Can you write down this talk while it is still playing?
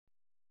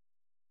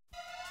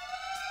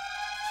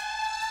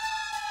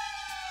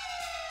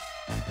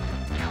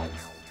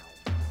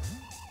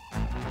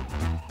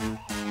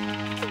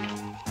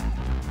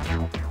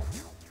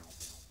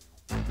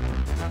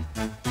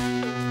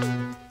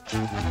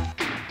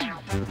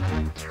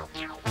Inspector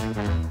Gadget.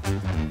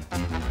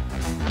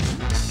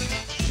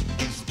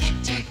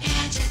 Inspector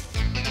Gadget.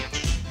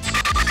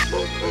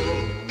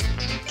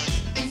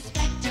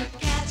 Inspector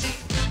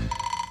Gadget.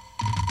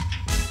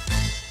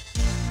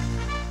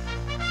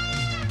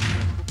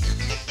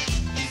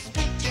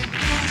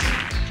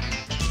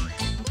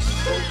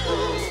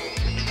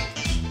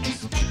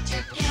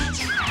 Inspector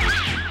Gadget.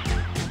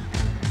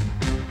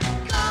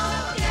 Go,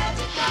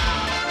 Gadget, go.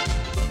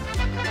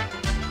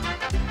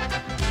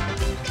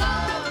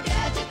 Go,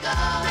 Gadget, go.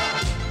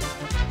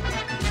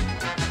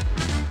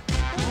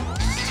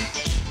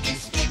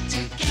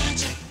 Inspector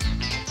Gadget.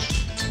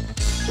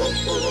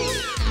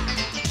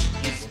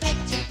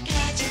 Inspector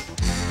Gadget.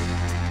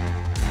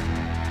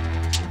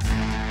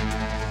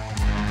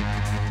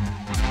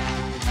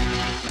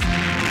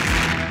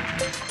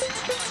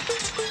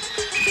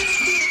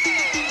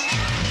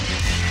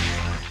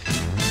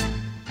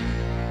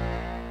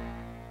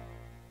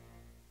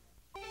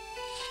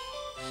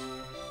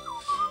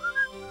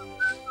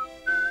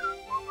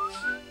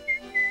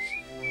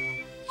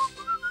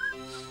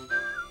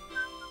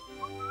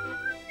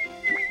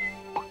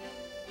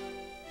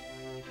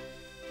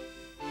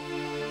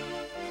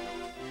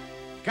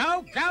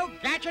 Go, go,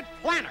 Gadget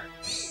Planner.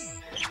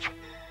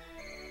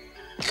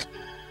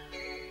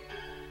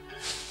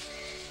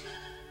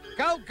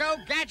 Go, go,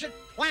 Gadget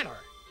Planner.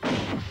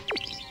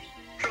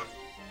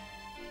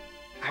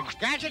 A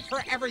gadget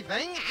for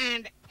everything,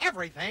 and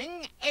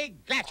everything a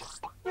gadget.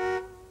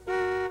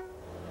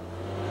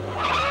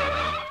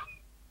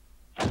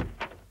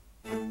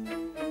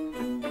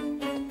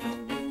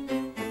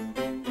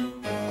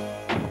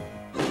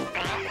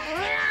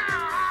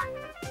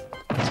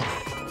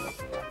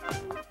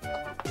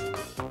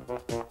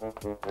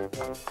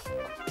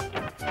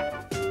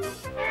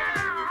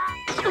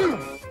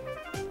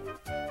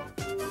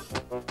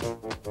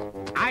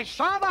 I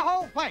saw the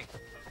whole thing.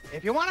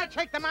 If you want to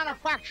take the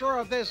manufacturer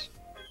of this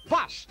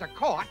bus to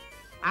court,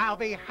 I'll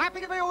be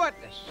happy to be a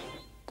witness.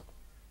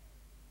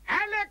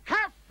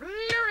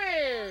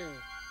 Alicaflurry!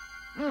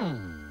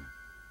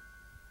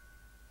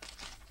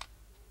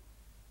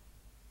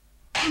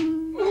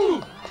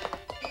 Ooh.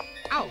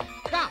 Oh,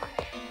 gosh.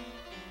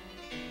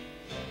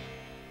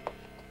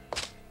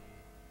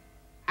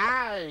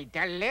 I,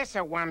 the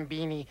Lesser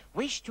Wambini,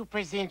 wish to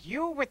present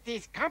you with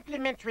these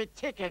complimentary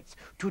tickets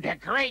to the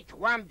Great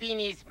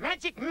Wambini's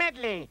Magic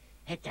Medley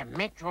at the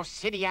Metro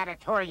City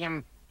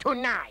Auditorium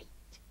tonight.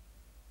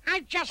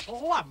 I just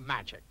love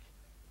magic.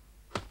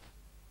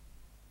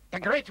 The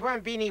Great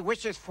Wambini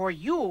wishes for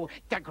you,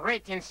 the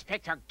Great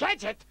Inspector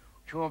Gadget,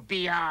 to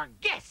be our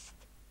guest.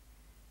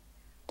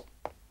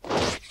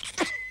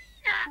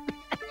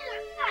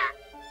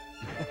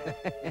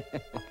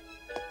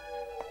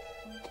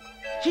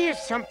 Here's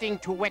something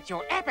to whet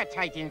your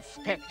appetite,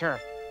 Inspector.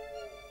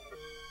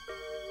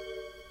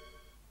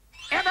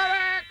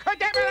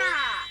 Abracadabra!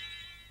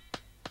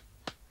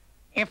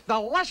 If the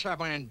Lesser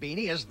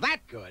Wambini is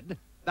that good,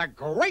 the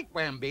Great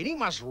Wambini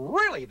must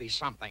really be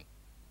something.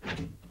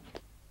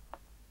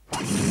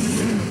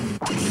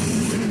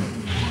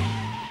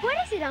 What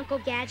is it, Uncle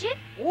Gadget?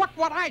 Look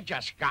what I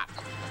just got.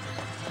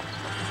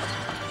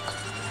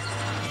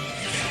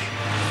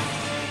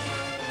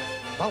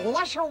 The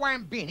Lesser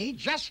Wambini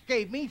just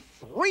gave me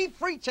 3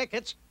 free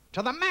tickets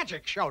to the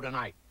magic show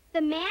tonight. The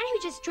man who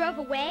just drove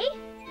away?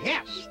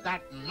 Yes,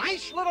 that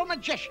nice little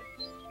magician.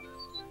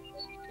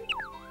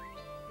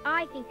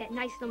 I think that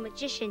nice little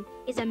magician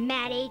is a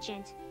mad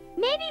agent.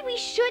 Maybe we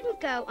shouldn't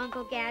go,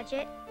 Uncle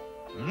Gadget.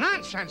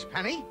 Nonsense,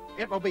 Penny.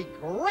 It will be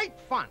great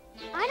fun.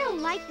 I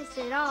don't like this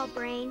at all,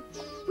 Brain.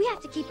 We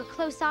have to keep a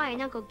close eye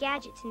on Uncle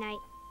Gadget tonight.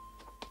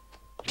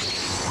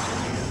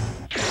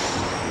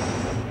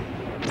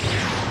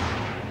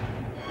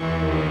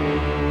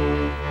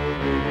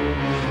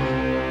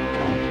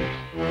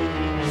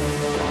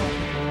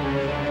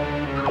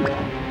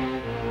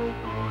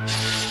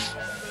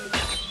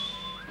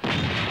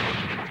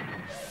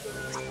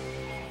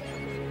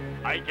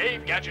 I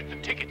gave Gadget the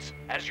tickets,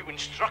 as you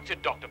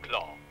instructed, Dr.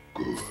 Claw.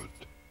 Good.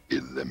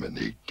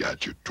 Eliminate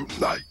Gadget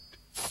tonight.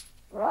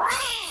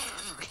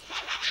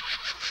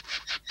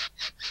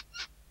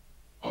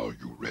 Are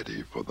you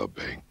ready for the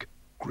bank,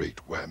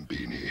 Great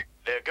Wambini?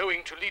 They're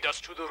going to lead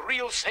us to the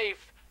real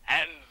safe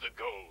and the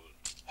gold.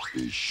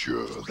 Be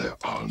sure there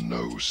are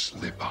no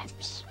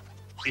slip-ups.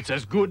 It's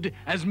as good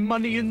as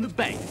money in the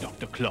bank,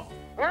 Dr. Claw.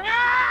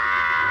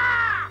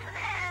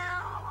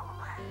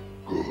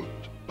 Good,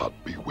 but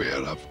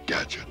beware of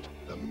Gadget.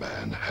 The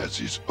man has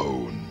his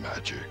own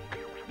magic.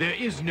 There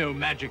is no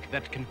magic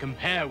that can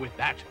compare with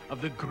that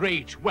of the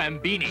Great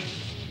Wambini.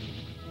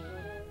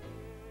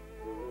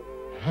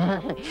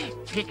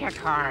 Pick a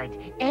card,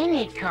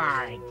 any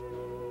card.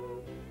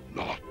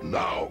 Not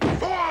now.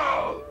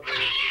 Fall!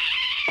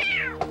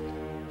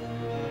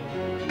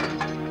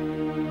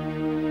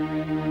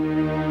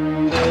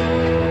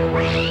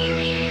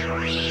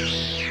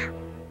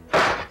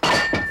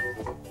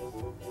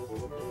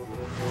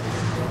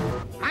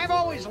 I've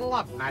always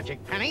loved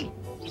magic, Penny.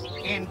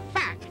 In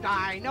fact,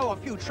 I know a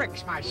few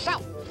tricks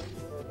myself.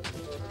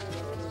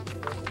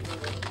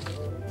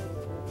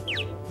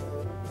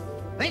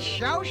 This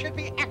show should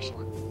be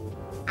excellent.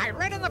 I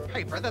read in the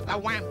paper that the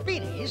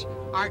Wambinis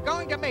are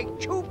going to make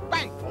 2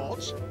 bank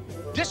vaults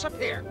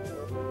disappear.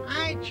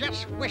 I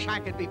just wish I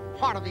could be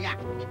part of the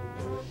act.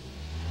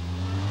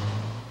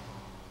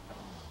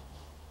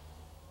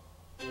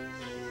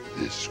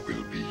 This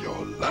will be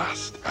your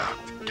last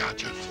act,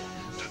 Gadget.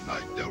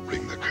 Tonight they'll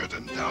bring the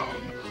curtain down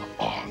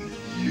on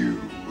you.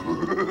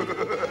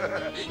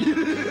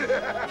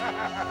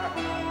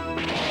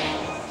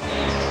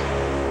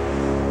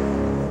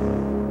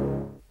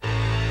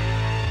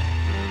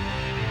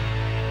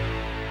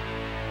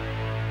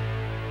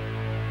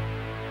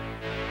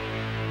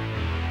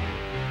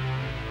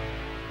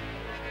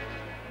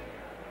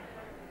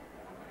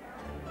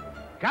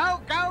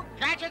 Go, go,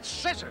 Gadget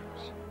scissors.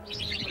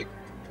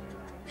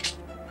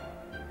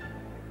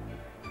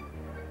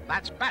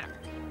 That's better.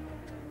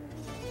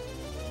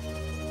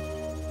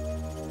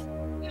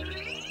 There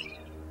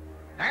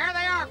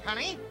they are,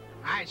 Penny.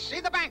 I see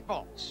the bank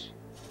vaults.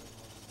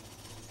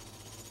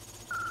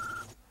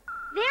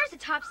 There's a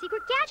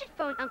top-secret gadget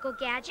phone, Uncle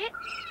Gadget.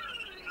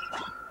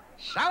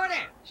 So it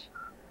is.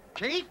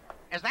 Chief,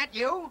 is that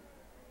you?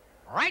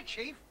 Right,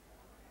 Chief.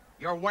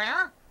 You're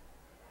where?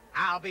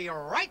 I'll be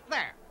right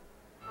there.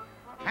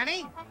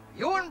 Penny,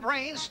 you and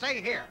Brain stay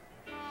here.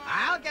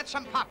 I'll get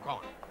some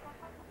popcorn.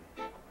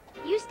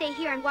 You stay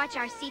here and watch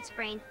our seats,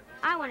 Brain.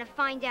 I want to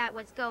find out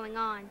what's going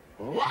on.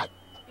 What?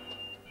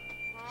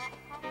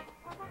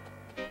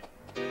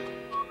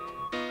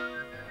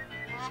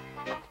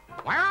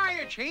 Where are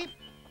you, Chief?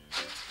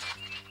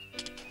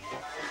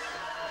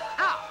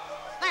 Oh,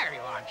 there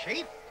you are,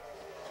 Chief.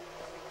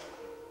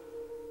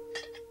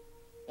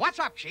 What's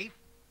up, Chief?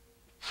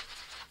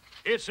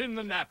 It's in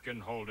the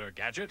napkin holder,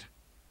 Gadget.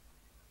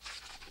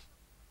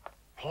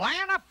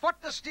 Plan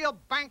afoot to steal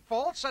bank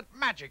vaults at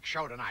Magic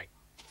Show tonight.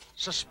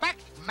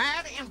 Suspect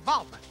mad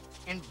involvement.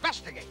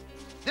 Investigate.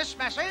 This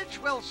message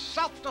will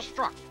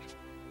self-destruct.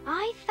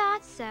 I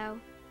thought so.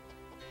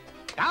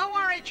 Don't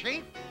worry,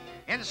 Chief.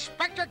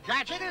 Inspector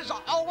Gadget is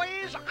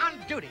always on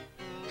duty.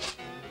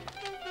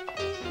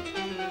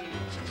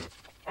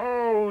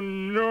 Oh,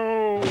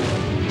 no!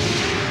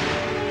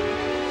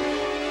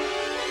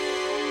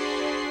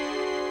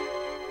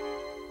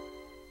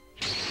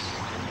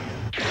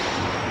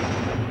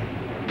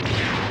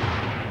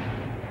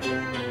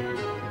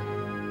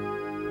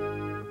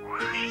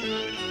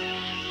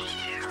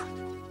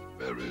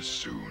 Very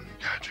soon,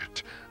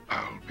 Gadget,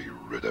 I'll be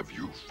rid of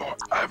you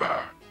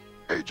forever.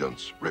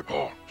 Agents,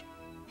 report.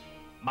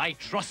 My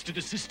trusted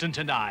assistant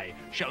and I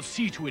shall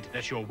see to it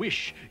that your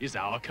wish is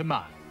our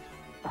command.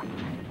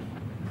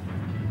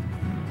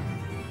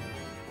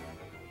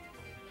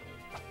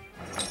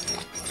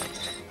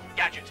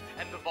 Gadget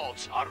and the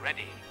vaults are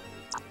ready.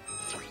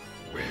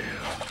 Well,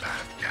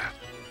 Mad Cat,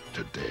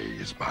 today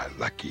is my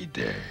lucky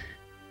day.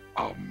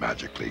 I'll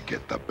magically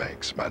get the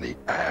bank's money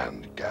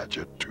and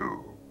Gadget,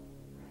 too.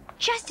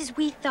 Just as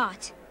we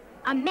thought.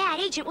 A mad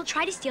agent will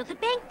try to steal the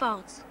bank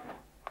vaults.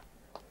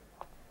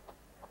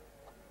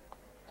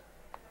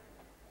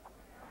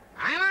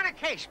 I'm on a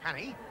case,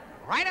 Penny.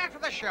 Right after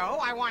the show,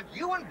 I want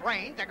you and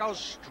Brain to go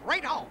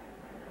straight home.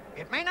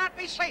 It may not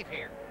be safe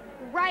here.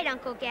 Right,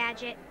 Uncle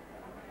Gadget.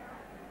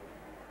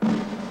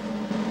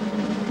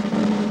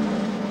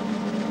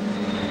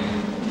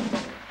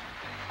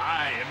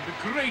 I am the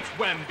Great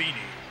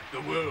Wambini,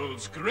 the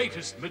world's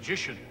greatest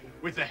magician.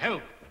 With the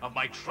help of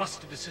my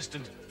trusted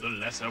assistant, the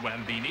Lesser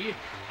Wambini,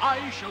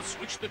 I shall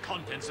switch the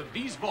contents of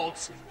these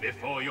vaults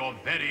before your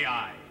very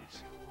eyes.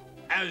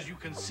 As you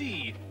can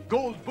see,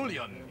 gold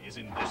bullion is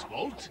in this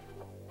vault.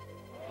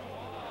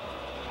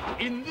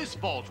 In this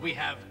vault, we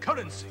have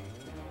currency.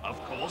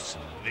 Of course,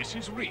 this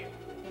is real.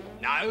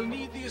 Now I'll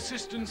need the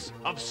assistance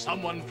of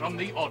someone from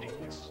the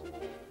audience.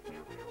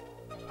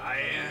 I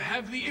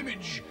have the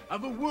image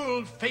of a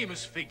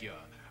world-famous figure,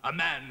 a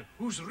man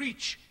whose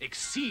reach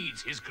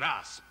exceeds his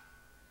grasp.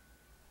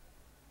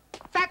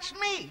 That's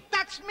me!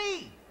 That's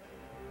me!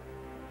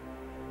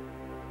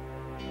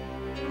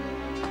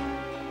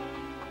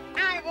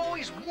 I've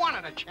always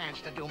wanted a chance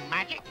to do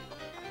magic.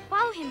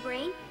 Follow him,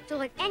 Brain. Don't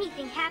let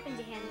anything happen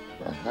to him.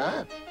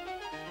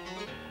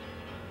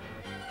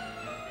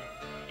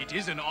 It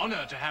is an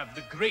honor to have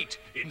the great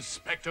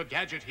Inspector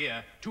Gadget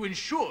here to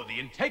ensure the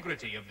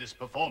integrity of this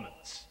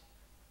performance.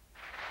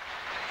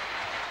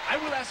 I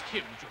will ask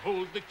him to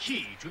hold the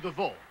key to the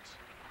vault.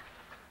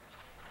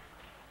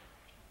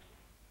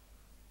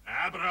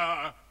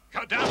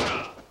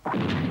 Abracadabra!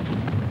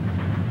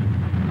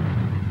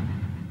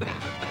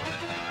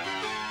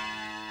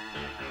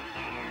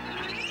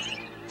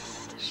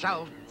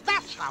 So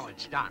that's how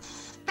it's done.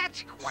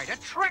 That's quite a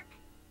trick.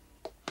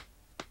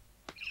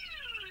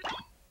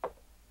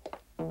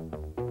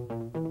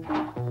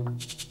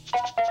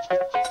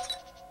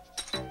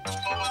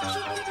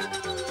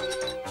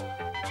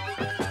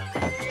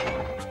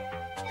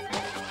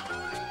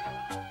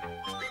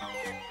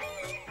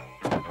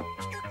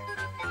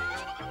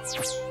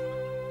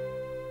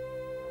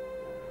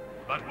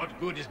 But what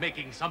good is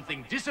making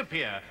something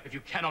disappear if you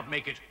cannot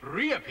make it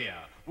reappear?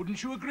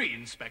 Wouldn't you agree,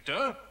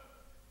 Inspector?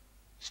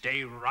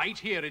 Stay right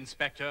here,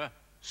 Inspector.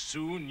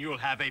 Soon you'll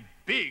have a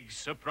big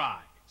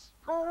surprise.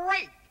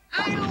 Great!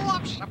 I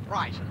love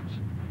surprises.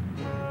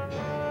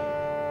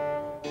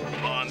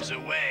 Bombs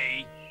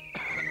away.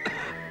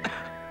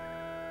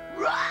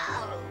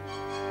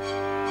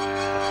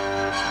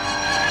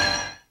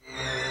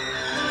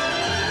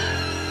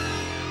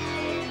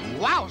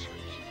 Wowzers!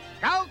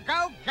 Go,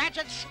 go,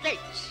 Gadget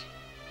skates!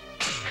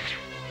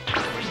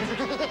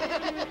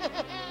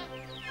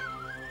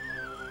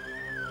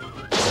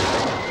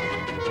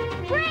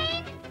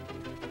 Brain!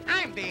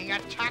 I'm being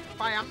attacked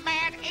by a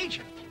mad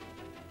agent.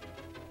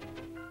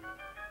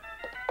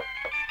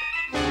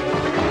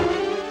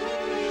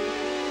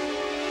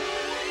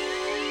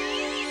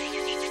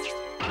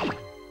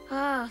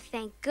 Oh,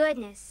 thank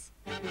goodness.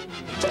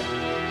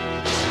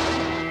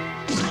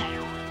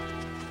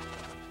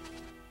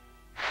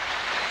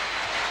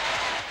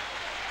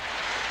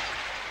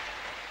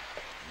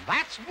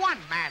 That's one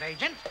mad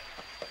agent.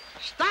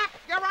 Stop!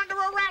 You're under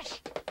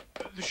arrest!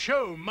 The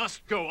show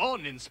must go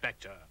on,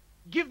 Inspector.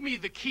 Give me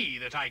the key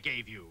that I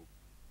gave you.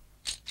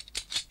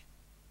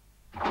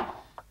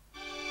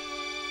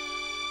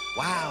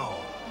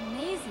 Wow.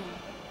 Amazing.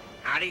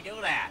 How'd he do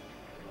that?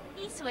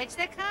 He switched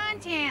the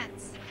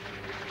contents.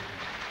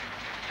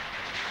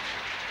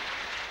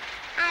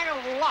 I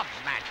love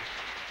magic.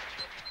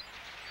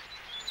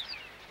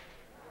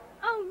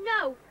 Oh,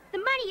 no. The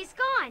money is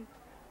gone.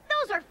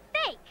 Those are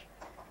fake.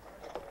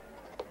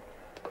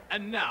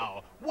 And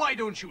now, why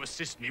don't you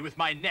assist me with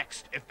my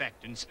next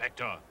effect,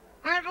 Inspector?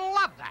 I'd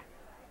love that.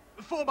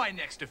 For my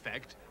next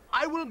effect,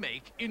 I will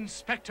make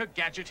Inspector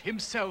Gadget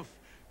himself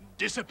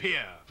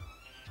disappear.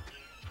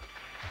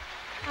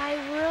 I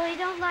really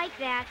don't like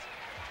that.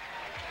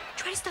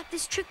 Try to stop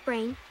this trick,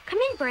 Brain. Come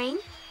in, Brain.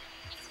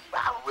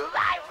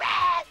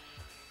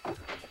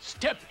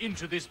 Step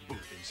into this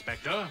booth,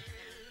 Inspector.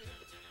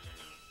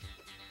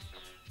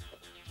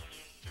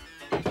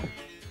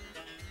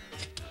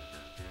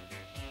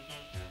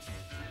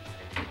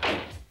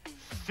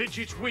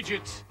 Fidget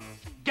widget,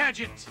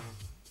 gadget,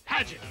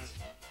 pageant.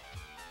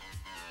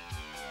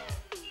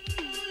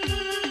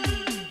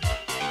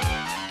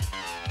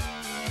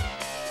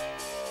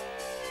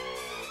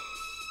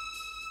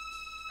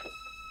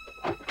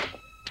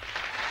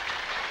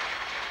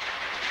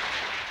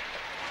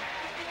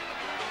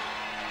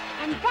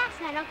 And that's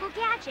not Uncle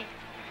Gadget.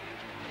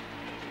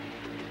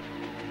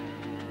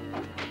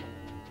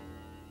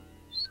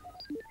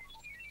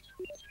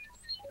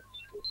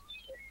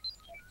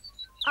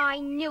 I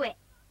knew it.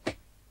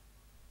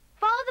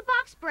 Follow the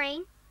box,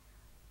 Brain.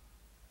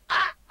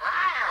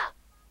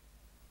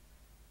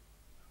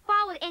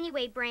 Follow it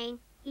anyway, Brain.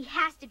 He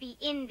has to be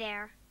in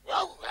there.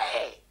 No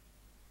way!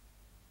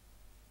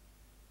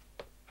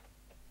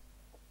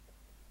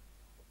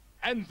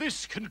 And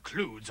this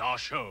concludes our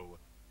show.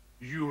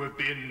 You have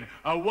been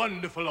a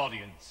wonderful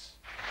audience.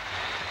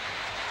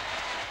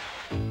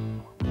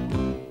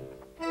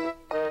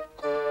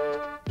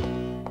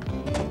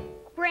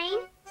 Brain,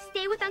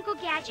 stay with Uncle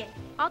Gadget.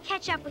 I'll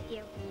catch up with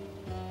you.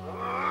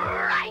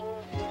 Right!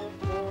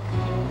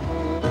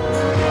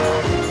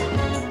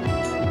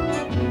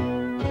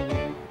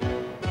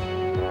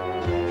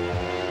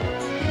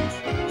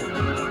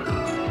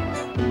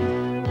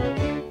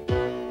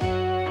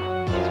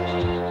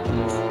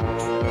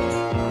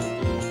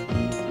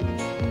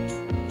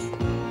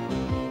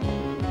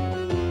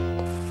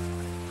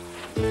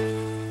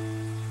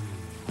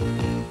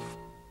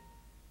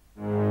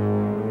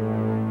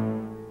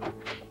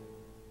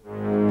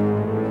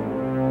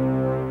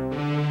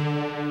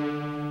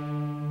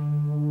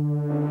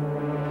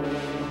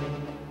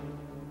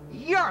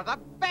 You're the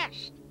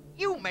best.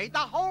 You made the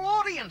whole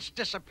audience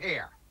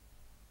disappear.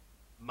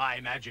 My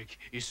magic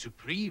is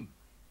supreme.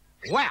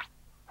 Well,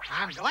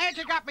 I'm glad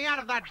you got me out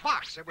of that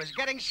box. It was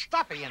getting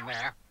stuffy in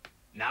there.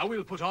 Now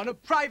we'll put on a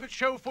private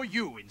show for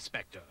you,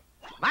 Inspector.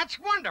 That's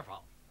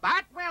wonderful.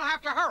 But we'll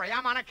have to hurry.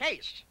 I'm on a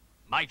case.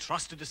 My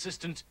trusted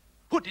assistant,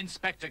 put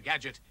Inspector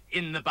Gadget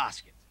in the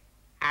basket.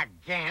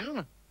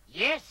 Again?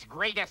 Yes,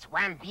 greatest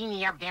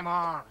Wambini of them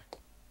all.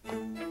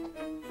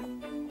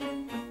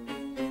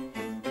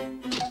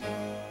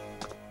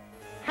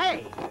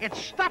 Hey, it's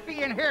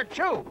stuffy in here,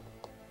 too.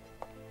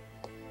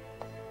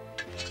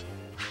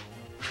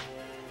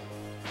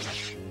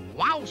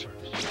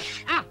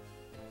 Wowzers. Ah.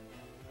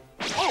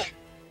 Oh.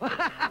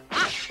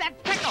 That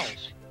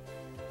tickles.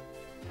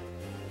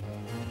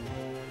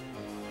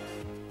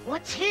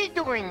 What's he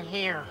doing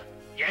here?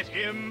 Get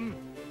him.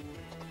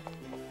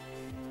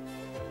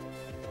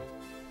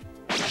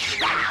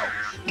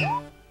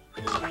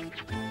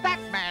 That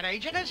mad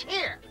agent is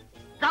here.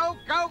 Go,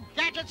 go,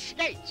 Gadget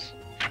skates.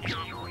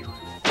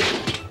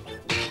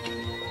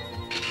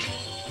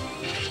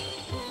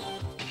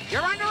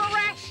 You're under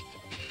arrest.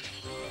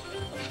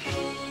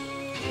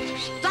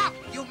 Stop,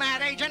 you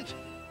mad agent.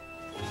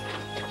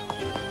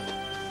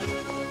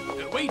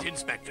 Wait,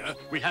 Inspector.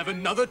 We have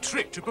another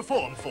trick to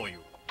perform for you.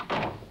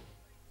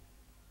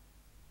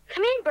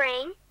 Come in,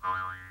 Brain.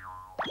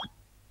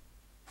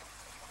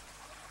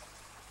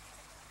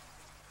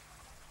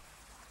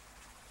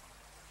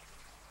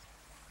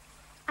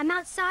 I'm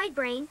outside,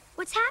 Brain.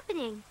 What's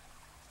happening?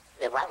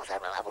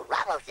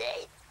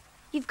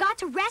 You've got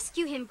to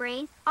rescue him,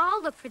 Brain.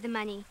 I'll look for the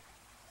money.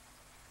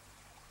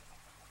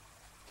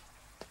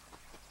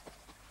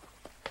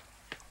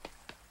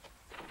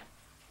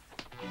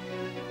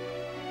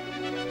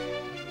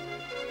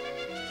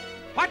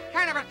 What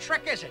kind of a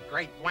trick is it,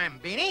 Great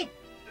Wambini?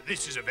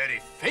 This is a very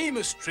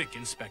famous trick,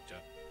 Inspector.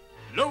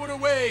 Lower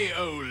away,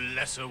 oh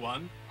lesser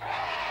one.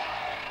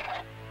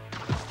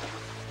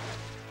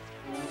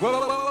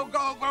 Whoa,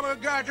 go,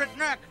 Gadget,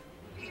 Nick!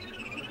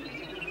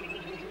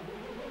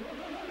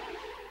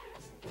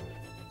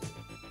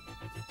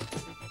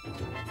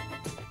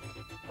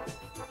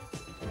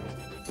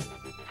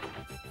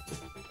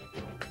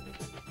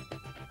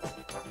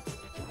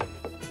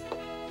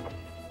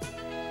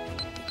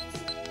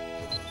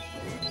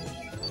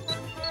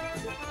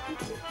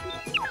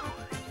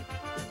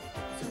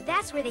 So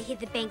that's where they hid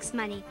the bank's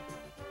money.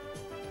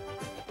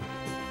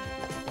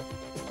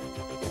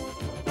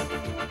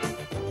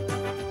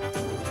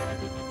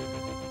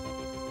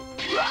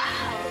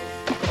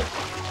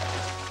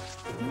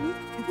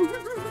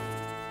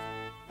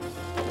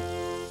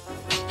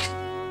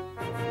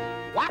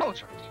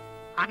 Wowzers!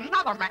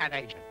 Another mad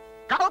agent!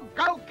 Go,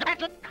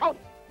 Gadget, go!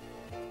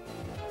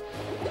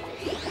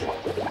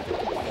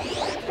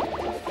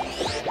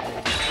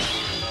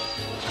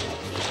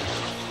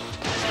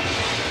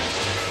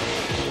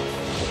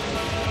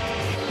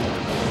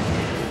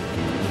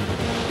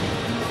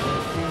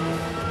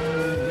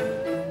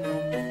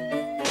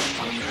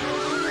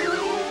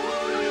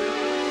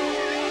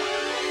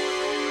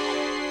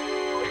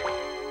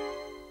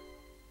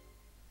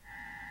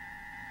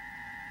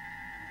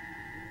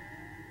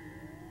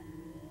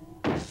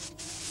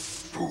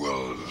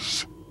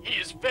 Fools. He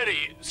is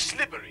very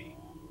slippery.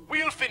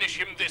 We'll finish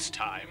him this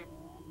time.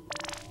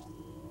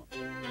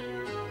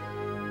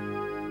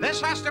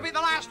 This has to be the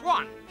last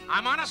one.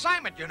 I'm on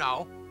assignment, you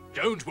know.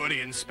 Don't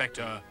worry,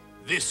 Inspector.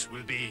 This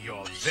will be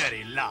your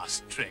very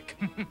last trick.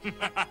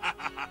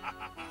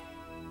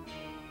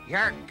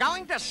 You're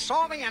going to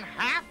saw me in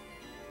half?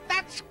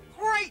 That's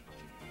great!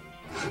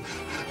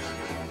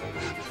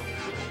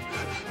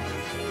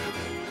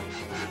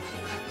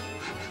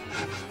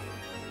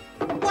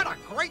 What a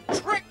great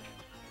trick!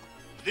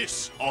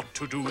 This ought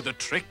to do the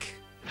trick.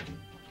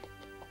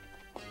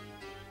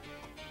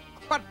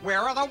 But where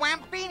are the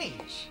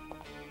Wambinis?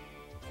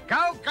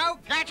 Go,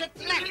 Gadget,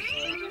 next!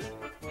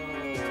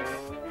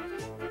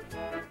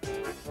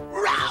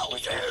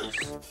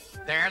 Rousers!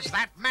 There's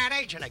that mad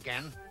agent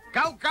again.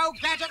 Go,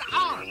 Gadget,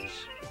 arms!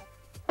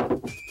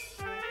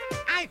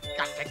 I've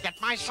got to get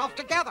myself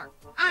together.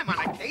 I'm on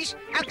a case,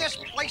 and this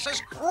place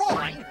is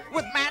crawling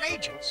with mad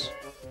agents.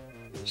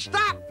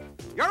 Stop!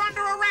 You're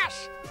under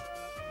arrest!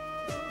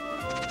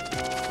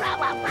 Row,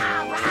 row,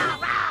 row, row,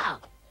 row!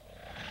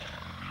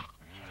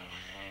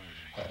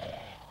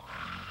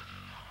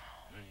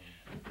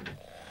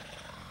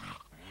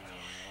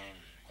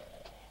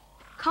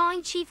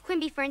 Calling Chief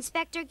Quimby for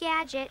Inspector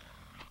Gadget.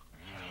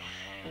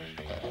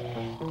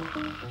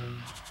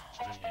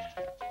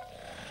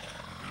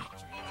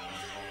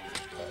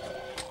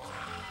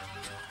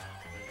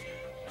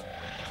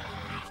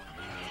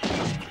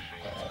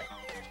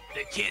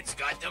 The kid's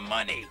got the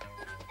money.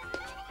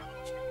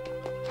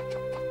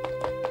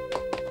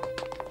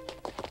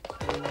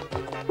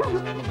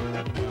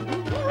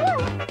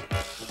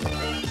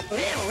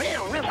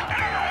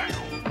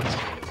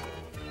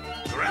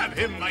 Grab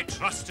him, my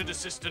trusted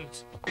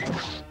assistant.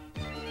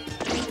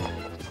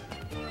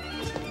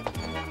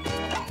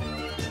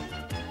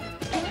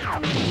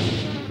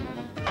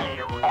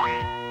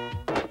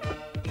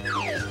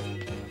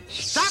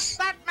 Stop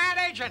that mad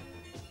agent!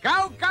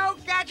 Go,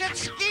 Gadget,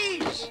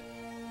 skis!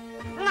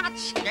 Not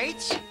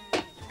skates.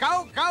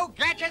 Go,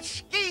 Gadget,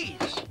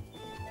 skis!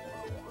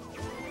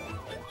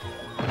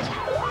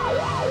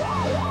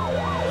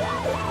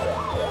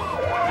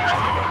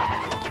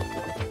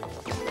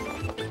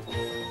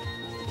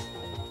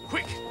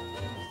 Quick!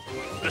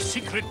 The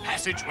secret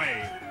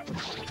passageway.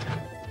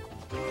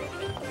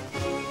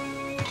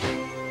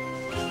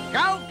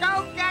 Go,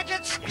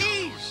 Gadget,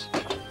 skis!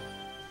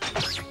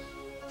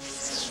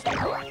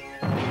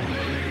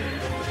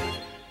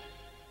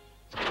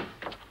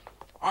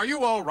 Are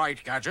you all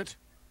right, Gadget?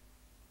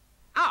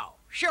 Oh,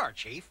 sure,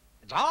 Chief.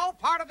 It's all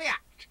part of the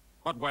act.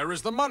 But where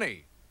is the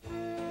money?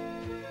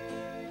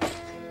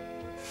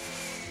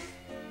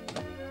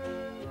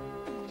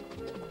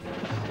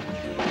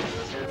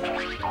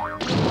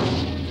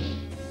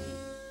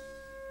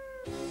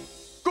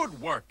 Good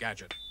work,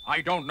 Gadget.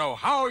 I don't know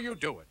how you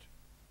do it.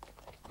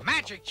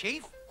 Magic,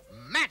 Chief.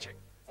 Magic.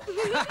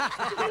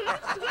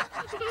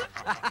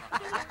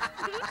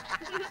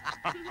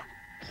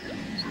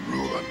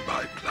 Ruin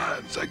my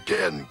plans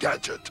again,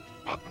 Gadget.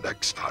 But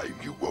next time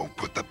you won't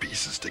put the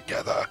pieces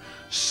together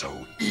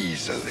so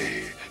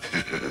easily.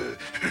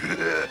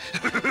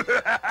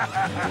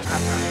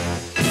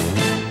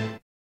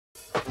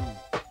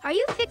 Are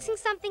you fixing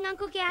something,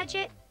 Uncle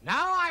Gadget? No,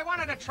 I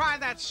wanted to try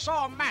that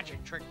saw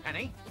magic trick,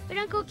 Penny. But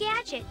Uncle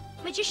Gadget,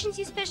 Magicians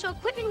use special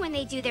equipment when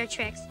they do their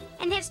tricks,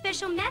 and they have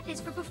special methods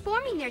for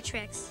performing their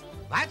tricks.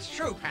 That's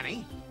true,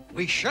 Penny.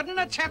 We shouldn't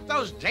attempt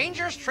those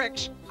dangerous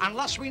tricks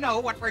unless we know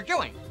what we're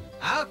doing.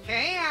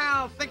 Okay,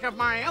 I'll think of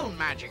my own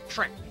magic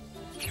trick.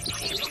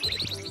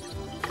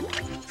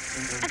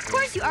 Of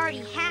course, you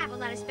already have a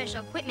lot of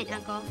special equipment,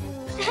 Uncle.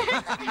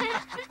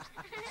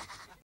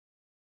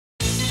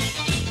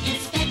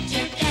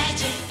 Inspector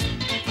Gadget.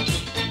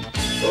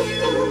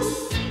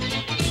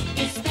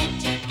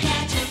 Inspector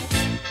Gadget.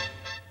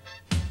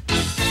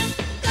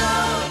 Go,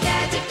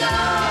 Gadget, go.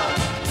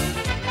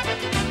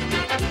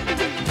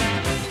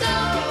 Go,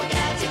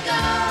 Gadget, go.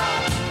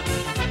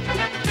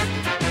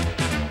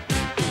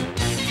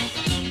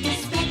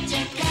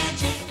 Inspector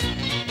Gadget.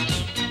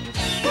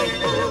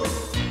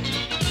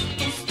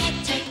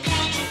 Inspector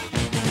Gadget.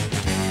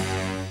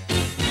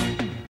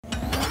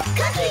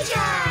 Cookie jar.